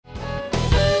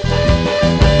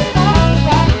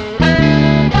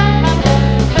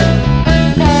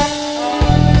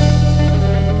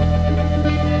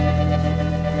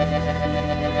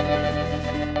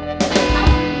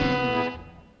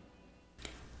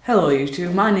Hello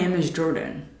YouTube, my name is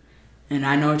Jordan, and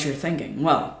I know what you're thinking.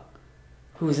 Well,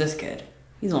 who's this kid?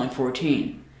 He's only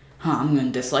 14. I'm gonna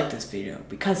dislike this video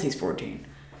because he's 14.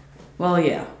 Well,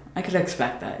 yeah, I could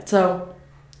expect that. So,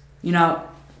 do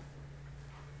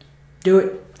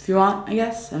it if you want, I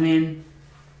guess. I don't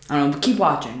know, but keep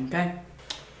watching, okay?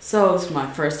 So, this is my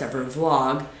first ever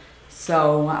vlog,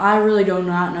 so I really do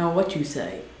not know what you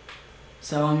say.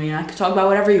 So, I could talk about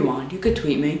whatever you want. You could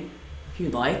tweet me if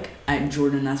you'd like, at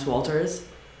Jordan S. Walters.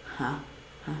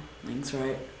 Link's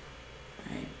right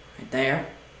there.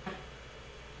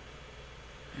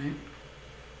 Right.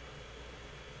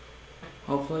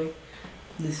 Hopefully,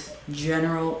 this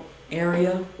general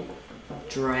area,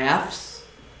 giraffes,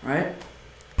 right?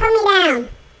 Put me down.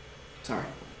 Sorry.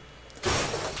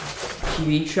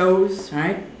 TV shows,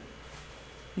 right?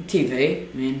 TV,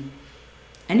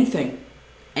 anything.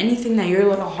 Anything that your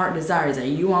little heart desires that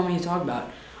you want me to talk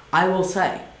about, I will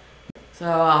say.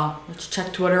 So, let's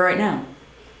check Twitter right now.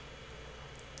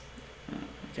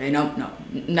 Okay, no,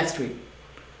 next tweet.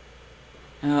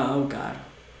 Oh, God.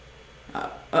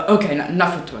 Okay,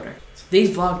 enough with Twitter. So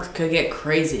these vlogs could get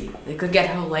crazy. They could get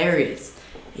hilarious.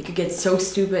 They could get so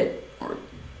stupid or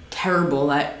terrible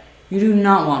that you do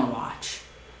not want to watch.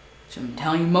 So I'm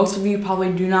telling you, most of you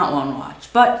probably do not want to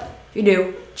watch. But if you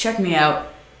do, check me out.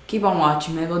 Keep on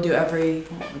watching. Maybe I'll do what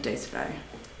day is today?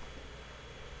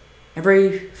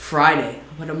 Every Friday,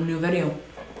 I'll put up a new video.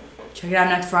 Check it out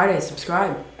next Friday.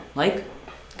 Subscribe, like,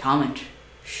 comment,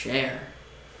 share.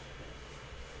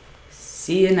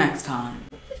 See you next time.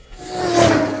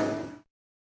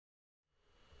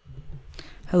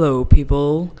 Hello,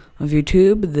 people of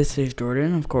YouTube. This is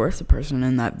Jordan, of course, the person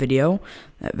in that video.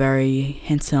 That very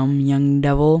handsome young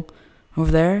devil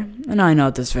over there. And I know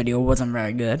this video wasn't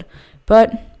very good,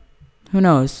 but who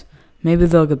knows? Maybe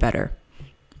they'll get better.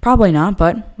 Probably not,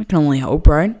 but we can only hope,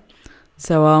 right?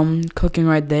 So, clicking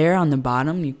right there on the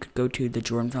bottom, you could go to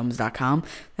thejordanfilms.com.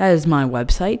 That is my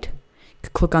website. You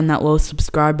could click on that little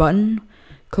subscribe button.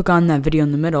 Click on that video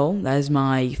in the middle. That is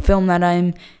my film that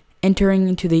I'm entering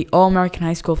into the All-American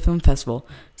High School Film Festival.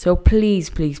 So please,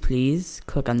 please, please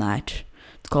click on that.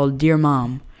 It's called Dear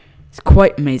Mom. It's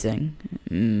quite amazing,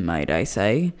 might I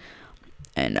say.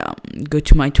 And go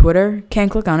to my Twitter.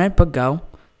 Can't click on it, but go.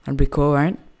 That'd be cool,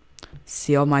 right?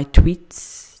 See all my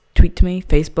tweets. Tweet to me.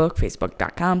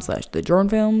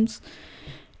 Facebook.com/thejordanfilms.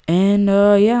 And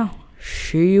yeah,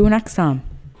 see you next time.